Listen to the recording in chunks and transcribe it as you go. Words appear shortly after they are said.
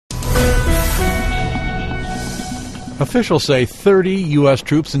Officials say 30 U.S.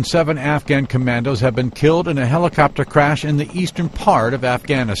 troops and 7 Afghan commandos have been killed in a helicopter crash in the eastern part of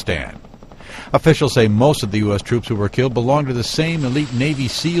Afghanistan. Officials say most of the U.S. troops who were killed belong to the same elite Navy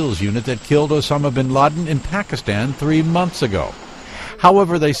SEALs unit that killed Osama Bin Laden in Pakistan 3 months ago.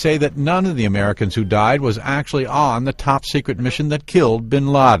 However, they say that none of the Americans who died was actually on the top-secret mission that killed Bin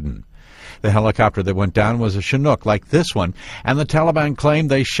Laden. The helicopter that went down was a Chinook like this one, and the Taliban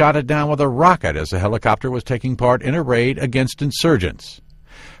claimed they shot it down with a rocket as the helicopter was taking part in a raid against insurgents.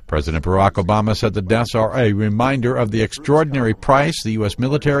 President Barack Obama said the deaths are a reminder of the extraordinary price the U.S.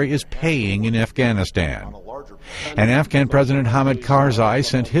 military is paying in Afghanistan. And Afghan President Hamid Karzai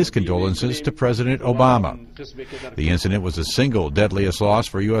sent his condolences to President Obama. The incident was the single deadliest loss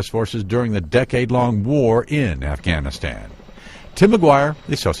for U.S. forces during the decade-long war in Afghanistan. Tim McGuire,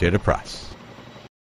 The Associated Press.